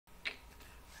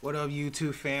What up,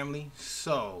 YouTube family?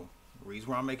 So, the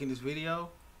reason why I'm making this video,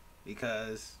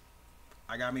 because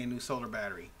I got me a new solar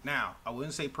battery. Now, I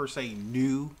wouldn't say per se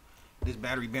new. This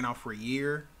battery been out for a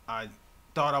year. I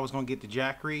thought I was gonna get the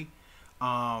Jackery.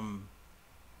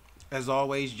 As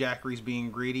always, Jackery's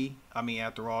being greedy. I mean,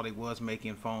 after all, they was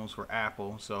making phones for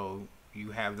Apple, so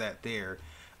you have that there.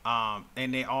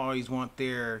 And they always want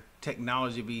their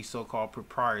technology to be so-called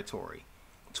proprietary,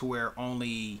 to where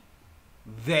only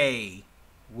they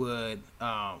would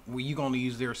where you gonna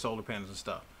use their solar panels and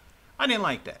stuff. I didn't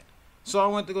like that, so I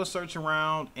went to go search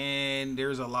around, and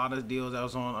there's a lot of deals that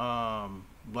was on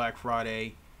Black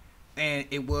Friday, and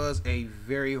it was a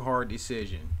very hard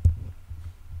decision.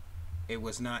 It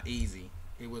was not easy.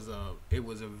 It was a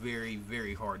very,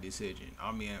 very hard decision.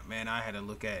 I mean, man, I had to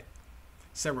look at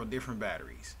several different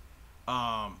batteries.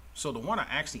 So the one I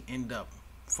actually ended up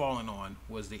falling on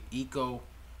was the Eco,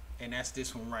 and that's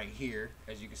this one right here.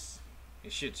 As you can see,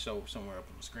 it should show somewhere up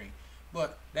on the screen,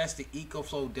 but that's the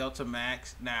Ecoflow Delta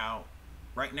Max. Now,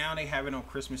 right now they have it on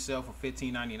Christmas sale for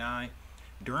 $15.99.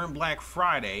 During Black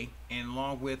Friday, and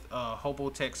along with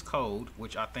Hopotech's code,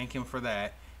 which I thank him for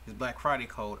that, his Black Friday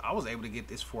code, I was able to get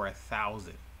this for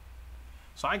 $1,000.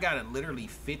 So I got it literally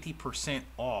 50%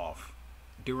 off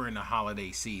during the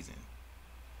holiday season.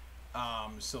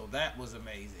 So that was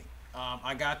amazing.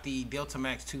 I got the Delta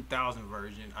Max 2000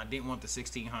 version. I didn't want the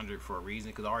 1600 for a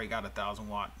reason, because I already got a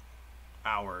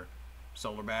 1,000-watt-hour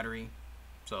solar battery.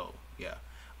 So yeah,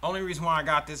 only reason why I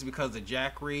got this is because the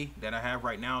Jackery that I have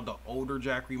right now, the older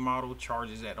Jackery model,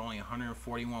 charges at only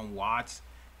 141 watts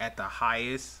at the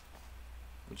highest,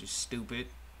 which is stupid.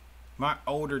 My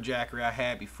older Jackery I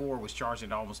had before was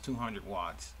charging at almost 200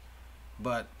 watts.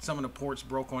 But some of the ports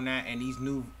broke on that, and these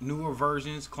newer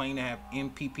versions claim to have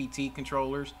MPPT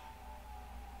controllers.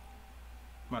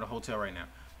 I'm at a hotel right now,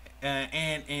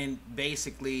 and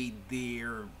basically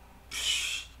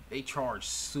they charge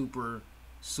super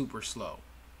slow.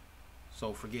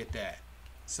 So forget that.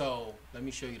 So let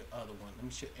me show you the other one. Let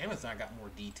me show Amazon got more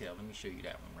detail. Let me show you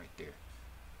that one right there.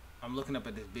 I'm looking up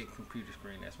at this big computer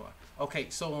screen, that's why. Okay,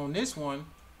 so on this one,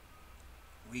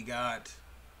 we got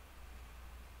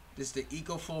this, the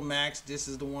Ecoflow Max. This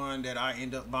is the one that I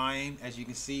end up buying. As you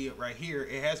can see it right here,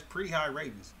 it has pretty high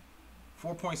ratings.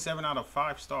 4.7 out of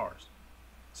 5 stars.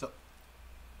 So,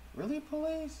 really,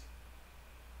 police?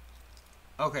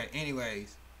 Okay,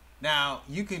 anyways. Now,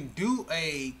 you can do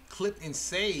a clip and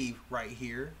save right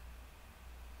here,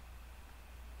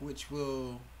 which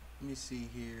will, let me see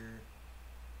here.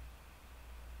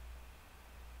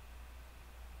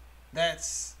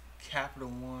 That's Capital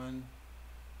One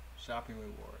shopping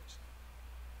rewards.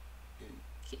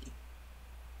 Okay.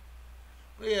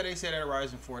 But yeah, they said that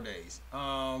arrives in 4 days.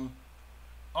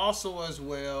 Also as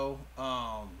well,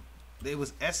 they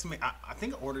was estimate. I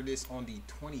think I ordered this on the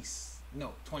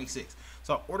 26th.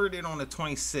 So I ordered it on the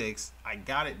 26th. I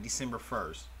got it December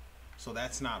 1st. So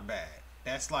that's not bad.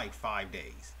 That's like 5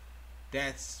 days.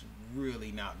 That's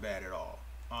really not bad at all.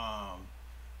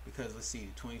 Because let's see,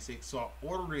 the 26th. So I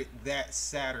ordered it that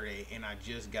Saturday, and I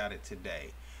just got it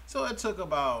today. So it took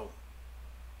about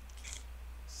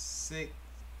let's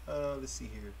see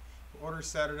here. Order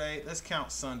Saturday. Let's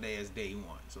count Sunday as day 1.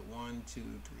 So 1, 2, 3,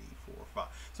 4, 5.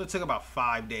 So it took about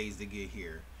 5 days to get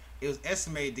here. It was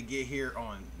estimated to get here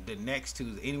on the next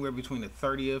Tuesday, anywhere between the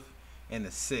 30th and the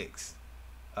 6th.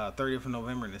 30th of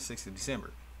November and the 6th of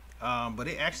December. But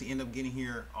it actually ended up getting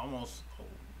here almost a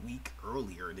week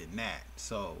earlier than that.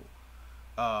 So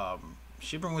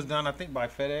shipping was done, I think, by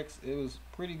FedEx. It was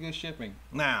pretty good shipping.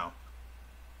 Now,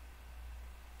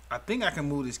 I think I can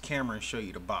move this camera and show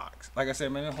you the box. Like I said,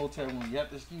 man, in the hotel room, you have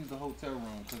to excuse the hotel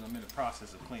room because I'm in the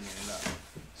process of cleaning it up.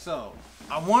 So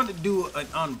I wanted to do an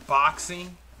unboxing,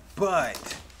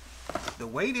 but the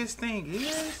way this thing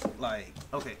is, like,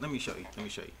 okay, let me show you. Do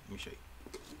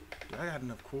I got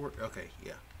enough cord? Okay,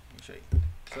 yeah, let me show you.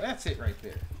 So that's it right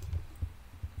there.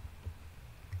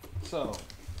 So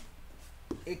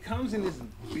it comes in this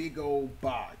big old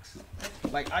box.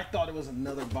 Like, I thought it was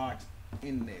another box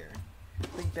in there. I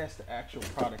think that's the actual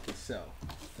product itself.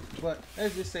 But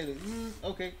let's just say that,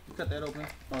 okay, cut that open.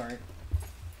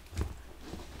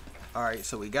 All right,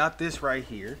 so we got this right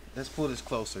here. Let's pull this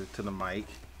closer to the mic.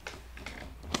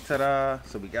 Ta-da!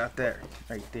 So we got that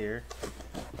right there.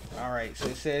 All right, so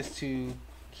it says to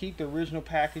keep the original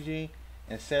packaging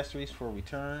and accessories for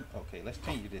return. Okay, let's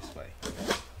turn you this way.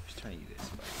 Let's turn you this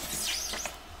way.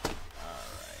 All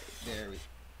right, there we go.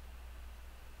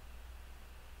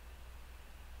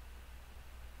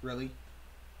 Really?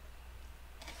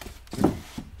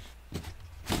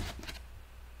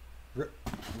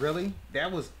 Really?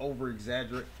 That was over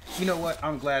exaggerated. You know what?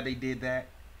 I'm glad they did that.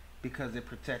 because it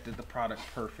protected the product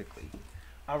perfectly.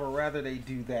 I would rather they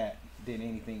do that than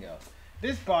anything else.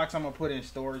 This box I'm gonna put in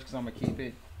storage because I'm gonna keep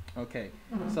it. Okay,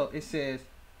 so it says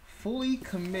fully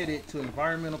committed to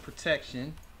environmental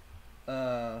protection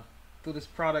through this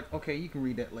product. Okay, you can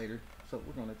read that later. So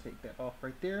we're gonna take that off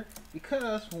right there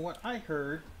because from what I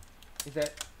heard is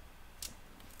that,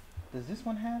 does this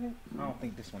one have it? I don't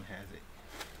think this one has it.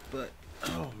 But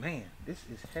oh man, this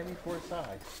is heavy for its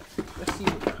size. Let's see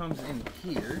what comes in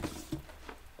here.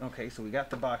 Okay, so we got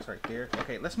the box right there.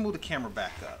 Okay, let's move the camera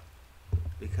back up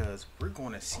because we're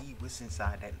going to see what's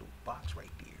inside that little box right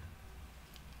there.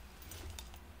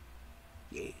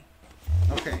 Yeah.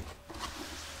 Okay.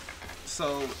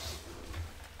 So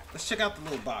let's check out the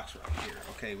little box right here.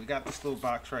 Okay, we got this little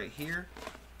box right here.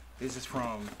 This is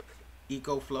from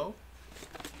Ecoflow.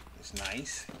 It's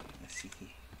nice. Let's see.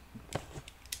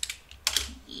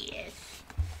 Yes.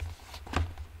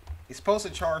 It's supposed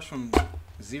to charge from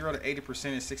 0 to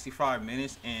 80% in 65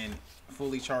 minutes and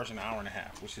fully charge in an hour and a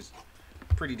half, which is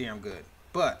pretty damn good.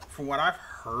 But from what I've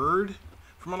heard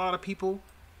from a lot of people,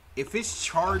 if it's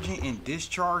charging and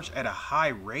discharge at a high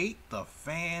rate, the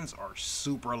fans are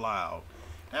super loud.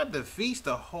 That defeats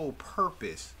the whole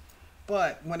purpose.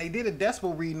 But when they did a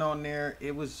decibel reading on there,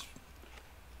 it was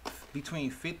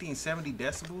between 50 and 70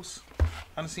 decibels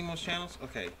on the CMOS channels.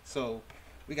 Okay, so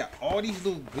we got all these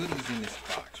little goodies in this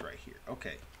box right here.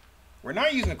 Okay, we're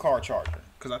not using the car charger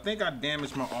because I think I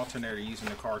damaged my alternator using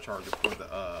the car charger for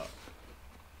the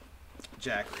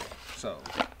jack rig. So,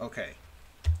 okay.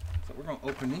 So we're gonna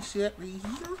open this up right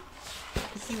here.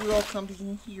 Let's see what all comes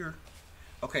in here.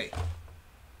 Okay,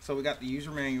 so we got the user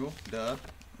manual, duh.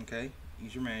 Okay,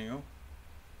 user manual.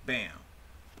 Bam.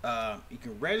 You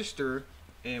can register,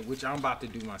 and which I'm about to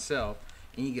do myself,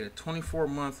 and you get a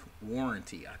 24-month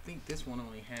warranty. I think this one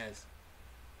only has.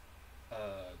 I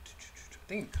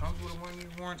think it comes with a 1-year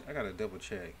warranty. I gotta double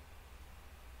check.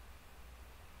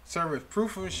 Serve as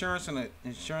proof of insurance and an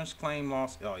insurance claim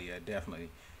loss. Oh yeah, definitely.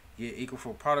 Get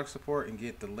Ecoflow product support and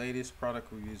get the latest product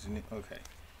reviews in it. Okay,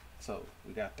 so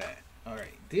we got that. All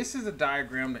right, this is a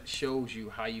diagram that shows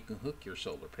you how you can hook your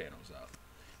solar panels up.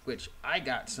 Which I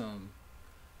got some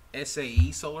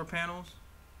SAE solar panels,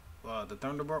 the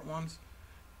Thunderbolt ones,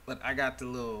 but I got the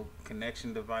little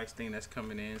connection device thing that's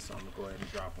coming in, so I'm gonna go ahead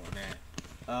and drop on that.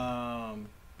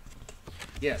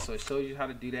 Yeah, so it shows you how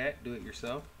to do that. Do it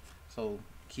yourself. So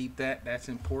keep that. That's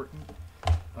important.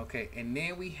 Okay, and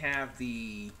then we have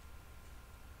the.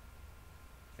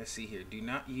 Let's see here. Do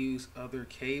not use other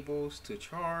cables to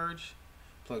charge.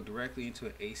 Plug directly into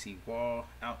an AC wall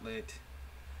outlet.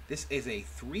 This is a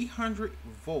 300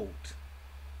 volt,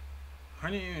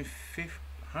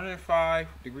 105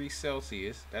 degrees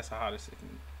Celsius. That's how hot it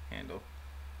can handle.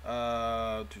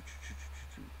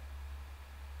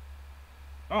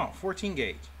 Oh, 14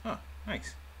 gauge. Huh,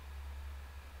 nice.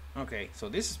 Okay, so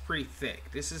this is pretty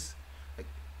thick. This is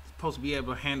supposed to be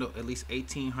able to handle at least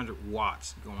 1800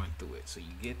 watts going through it. So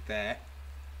you get that.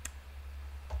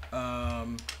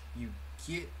 You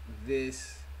get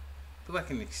this. Feel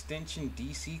like an extension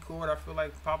DC cord. I feel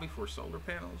like probably for solar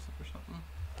panels or something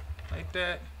like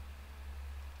that.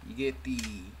 You get the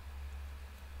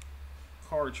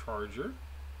car charger,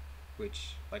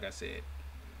 which, like I said,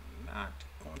 not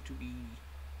going to be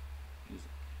using.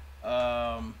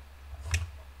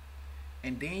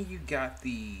 And then you got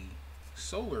the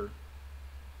solar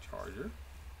charger.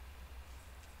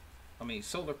 I mean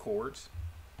solar cords.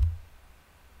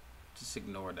 Just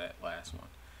ignore that last one.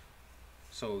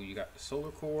 So you got the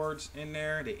solar cords in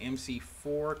there, the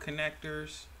MC4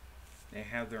 connectors. They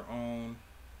have their own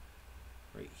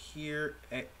right here.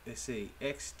 Let's see,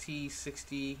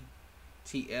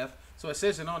 XT60TF. So it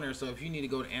says it on there. So if you need to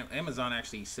go to Amazon,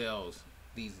 actually sells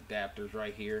these adapters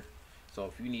right here. So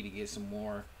if you need to get some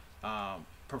more,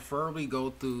 preferably go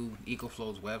through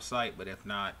Ecoflow's website. But if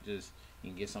not, just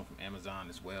you can get some from Amazon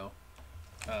as well.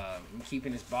 I'm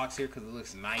keeping this box here because it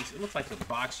looks nice. It looks like the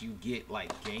box you get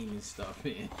like gaming stuff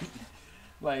in.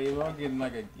 Like if I'm getting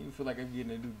like you feel like I'm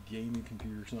getting a new gaming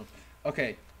computer or something.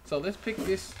 Okay, so let's pick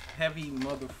this heavy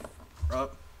mother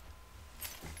up.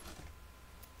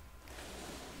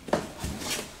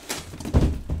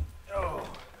 Oh.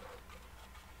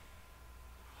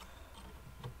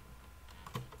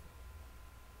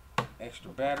 Extra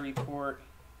battery port.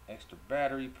 Extra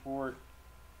battery port.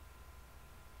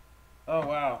 Oh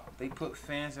wow, they put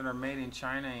fans that are made in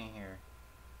China in here.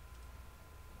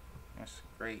 That's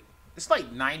great. It's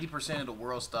like 90% of the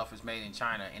world's stuff is made in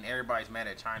China, and everybody's mad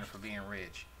at China for being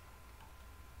rich.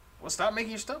 Well, stop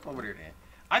making your stuff over there then.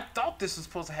 I thought this was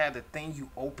supposed to have the thing you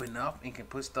open up and can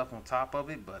put stuff on top of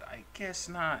it, but I guess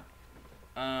not.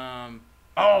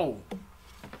 Oh,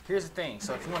 here's the thing.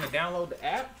 So if you want to download the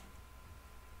app,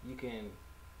 you can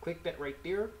click that right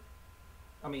there.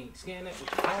 I mean, scan that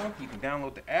with your phone. You can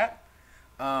download the app.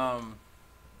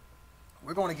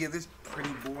 We're going to give this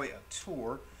pretty boy a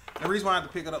tour. The reason why I have to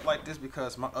pick it up like this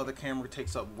because my other camera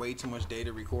takes up way too much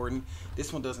data recording.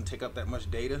 This one doesn't take up that much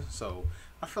data, so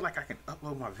I feel like I can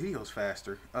upload my videos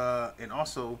faster and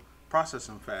also process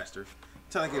them faster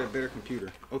until I get a better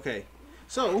computer. Okay,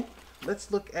 so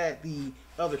let's look at the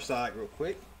other side real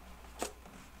quick.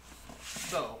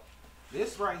 So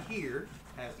this right here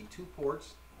has the 2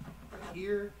 ports, right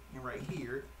here and right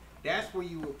here. That's where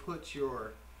you will put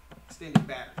your extended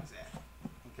batteries at.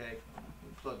 Okay, we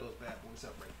plug those bad boys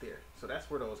up right there. So that's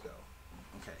where those go.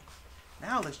 Okay,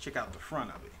 now let's check out the front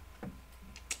of it.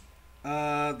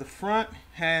 The front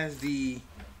has the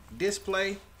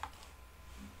display.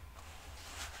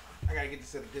 I gotta get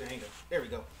this at a good angle. There we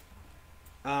go.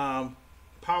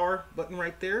 Power button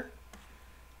right there.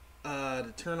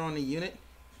 To turn on the unit.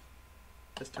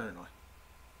 Let's turn it on.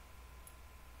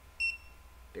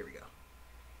 There we go.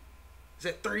 It's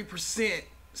at 30%,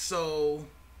 so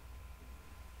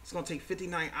it's gonna take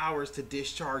 59 hours to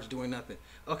discharge doing nothing.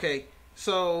 Okay,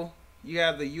 so you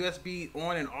have the USB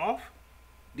on and off.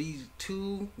 These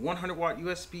 2 100-watt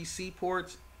USB-C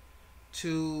ports,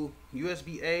 2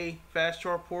 USB-A fast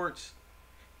charge ports,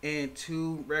 and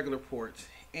 2 regular ports.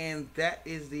 And that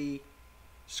is the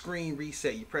screen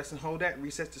reset. You press and hold that,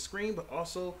 resets the screen, but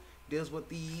also deals with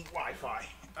the Wi-Fi.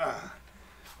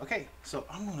 Okay, so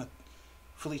I'm gonna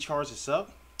fully charge this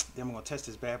up. Then I'm gonna test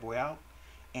this bad boy out,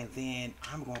 and then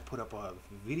I'm gonna put up a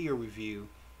video review,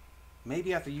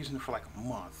 maybe after using it for like a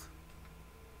month,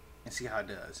 and see how it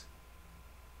does.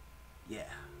 Yeah,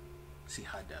 see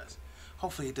how it does.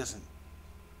 Hopefully it doesn't.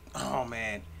 Oh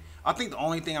man, I think the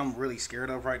only thing I'm really scared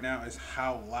of right now is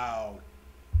how loud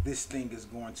this thing is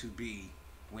going to be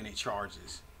when it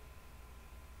charges.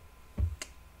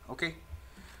 Okay,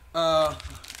 but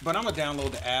I'm gonna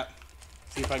download the app,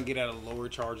 see if I can get at a lower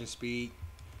charging speed,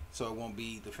 so it won't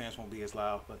be, the fans won't be as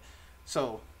loud. But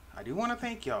so I do want to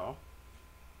thank y'all.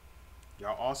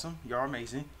 Y'all awesome. Y'all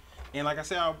amazing. And like I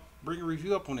said, I'll bring a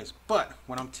review up on this. But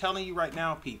what I'm telling you right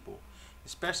now, people,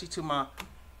 especially to my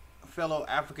fellow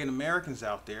African Americans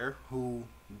out there who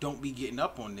don't be getting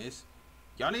up on this,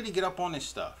 y'all need to get up on this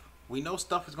stuff. We know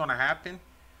stuff is going to happen.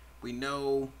 We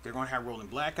know they're going to have rolling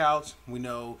blackouts. We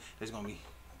know there's going to be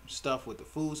stuff with the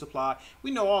food supply.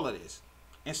 We know all of this.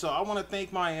 And so I want to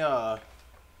thank my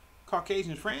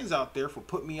Caucasian friends out there for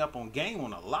putting me up on game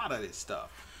on a lot of this stuff.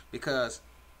 Because,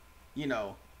 you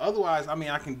know, otherwise, I mean,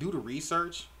 I can do the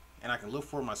research and I can look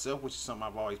for it myself, which is something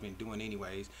I've always been doing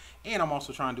anyways. And I'm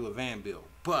also trying to do a van build.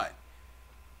 But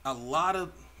a lot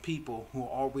of people who are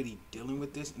already dealing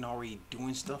with this and already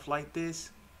doing stuff like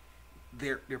this,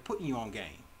 they're putting you on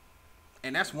game.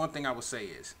 And that's one thing I would say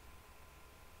is,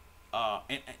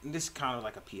 and this is kind of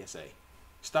like a PSA.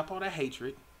 Stop all that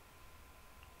hatred.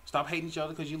 Stop hating each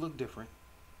other because you look different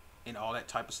and all that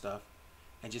type of stuff.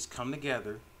 And just come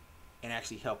together and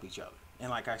actually help each other. And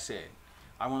like I said,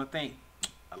 I want to thank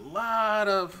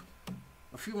a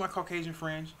few of my Caucasian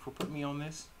friends for putting me on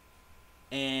this.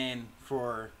 And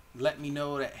for letting me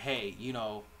know that, hey, you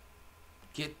know,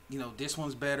 this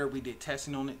one's better. We did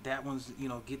testing on it. That one's,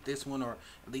 get this one, or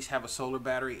at least have a solar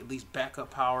battery, at least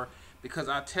backup power. Because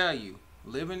I tell you,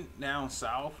 living down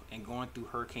south and going through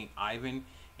Hurricane Ivan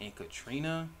and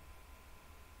Katrina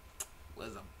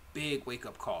was a big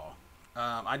wake-up call.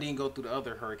 I didn't go through the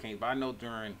other hurricanes, but I know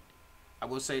I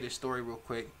will say this story real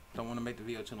quick. Don't want to make the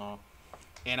video too long.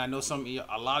 And I know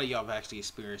a lot of y'all have actually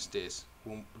experienced this.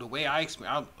 The way I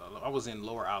experienced, I was in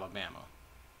Lower Alabama,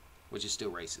 which is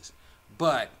still racist.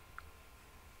 But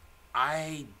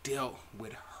I dealt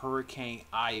with Hurricane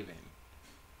Ivan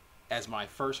as my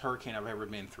first hurricane I've ever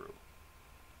been through.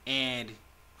 And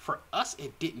for us,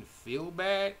 it didn't feel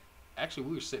bad. Actually,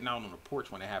 we were sitting out on the porch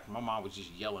when it happened. My mom was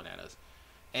just yelling at us.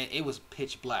 And it was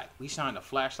pitch black. We shined a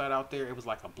flashlight out there. It was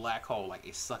like a black hole, like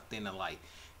it sucked in the light.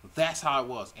 That's how it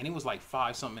was. And it was like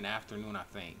 5-something in the afternoon, I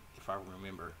think, if I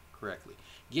remember correctly.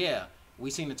 Yeah,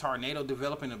 we seen the tornado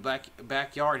develop in the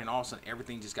backyard, and all of a sudden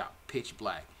everything just got pitch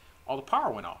black. All the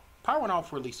power went off. Power went off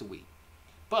for at least a week.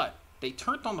 But they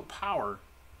turned on the power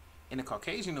in the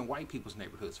Caucasian and white people's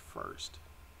neighborhoods first.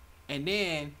 And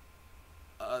then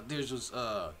there's this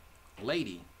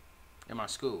lady in my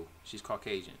school. She's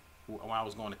Caucasian when I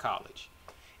was going to college.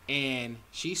 And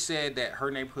she said that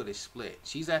her neighborhood is split.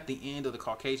 She's at the end of the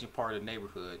Caucasian part of the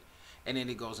neighborhood, and then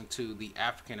it goes into the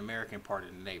African American part of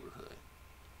the neighborhood.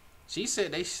 She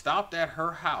said they stopped at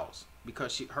her house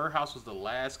because her house was the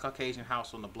last Caucasian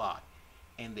house on the block,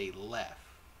 and they left.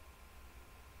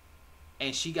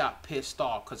 and she got pissed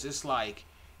off because it's like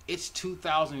it's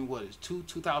 2000, what is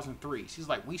 2003. She's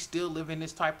like, we still live in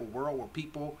this type of world where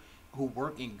people who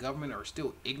work in government are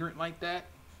still ignorant like that.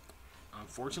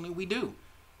 Unfortunately, we do.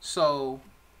 So,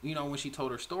 you know, when she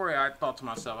told her story, I thought to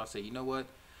myself, I said, you know what,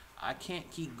 I can't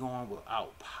keep going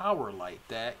without power like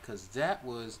that, because that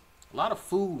was a lot of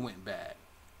food went bad.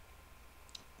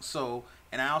 So,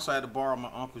 and I also had to borrow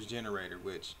my uncle's generator,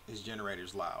 which his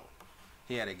generator's loud.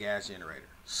 He had a gas generator.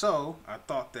 So I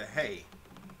thought that, hey,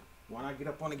 when I get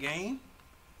up on the game,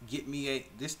 get me a,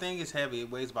 this thing is heavy. It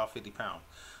weighs about 50 pounds.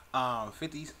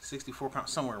 50, 64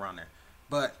 pounds, somewhere around there.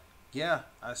 But yeah,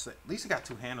 I said, at least it got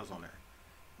two handles on there.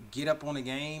 Get up on the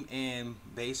game and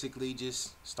basically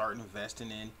just start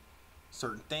investing in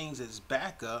certain things as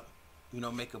backup. You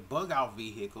know, make a bug out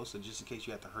vehicle. So just in case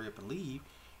you have to hurry up and leave,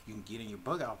 you can get in your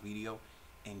bug out video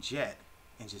and jet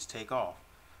and just take off.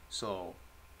 So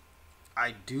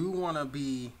I do want to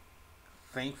be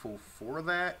thankful for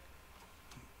that,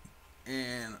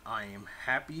 and I am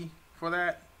happy for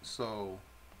that. So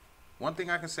one thing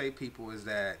I can say, people, is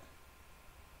that,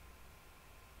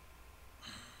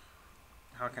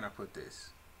 how can I put this?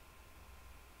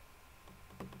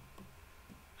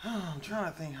 I'm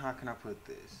trying to think, how can I put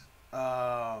this?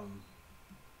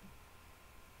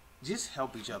 Just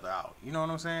help each other out. You know what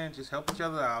I'm saying? Just help each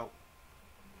other out.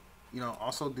 You know,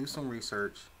 also do some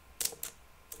research.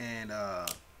 And,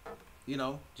 you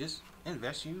know, just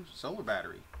invest you solar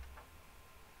battery.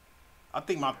 I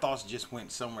think my thoughts just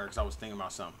went somewhere because I was thinking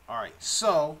about something. All right.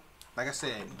 So, like I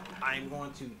said, I'm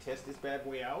going to test this bad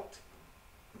boy out.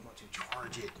 I'm going to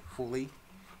charge it fully.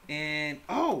 And,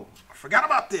 oh, I forgot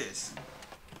about this.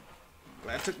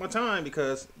 Glad I took my time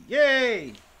because,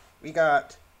 yay, we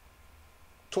got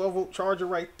 12-volt charger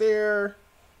right there.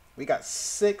 We got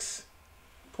 6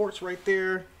 ports right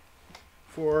there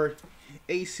for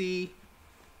AC.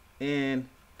 And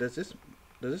does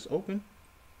this open?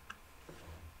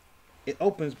 It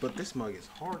opens, but this mug is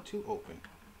hard to open.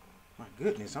 My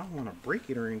goodness, I don't want to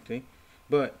break it or anything.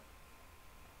 But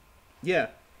yeah,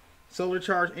 solar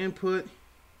charge input,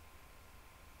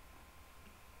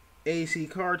 AC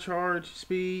car charge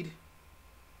speed.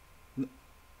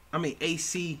 I mean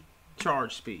AC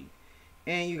charge speed.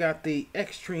 And you got the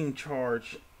extreme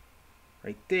charge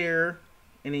right there.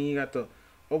 And then you got the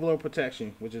overload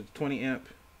protection, which is 20 amp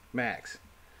max.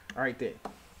 All right there.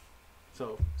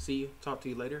 So see you. Talk to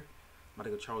you later. I'm about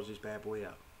to go charge this bad boy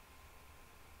up.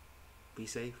 Be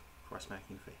safe before I smack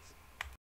you in the face.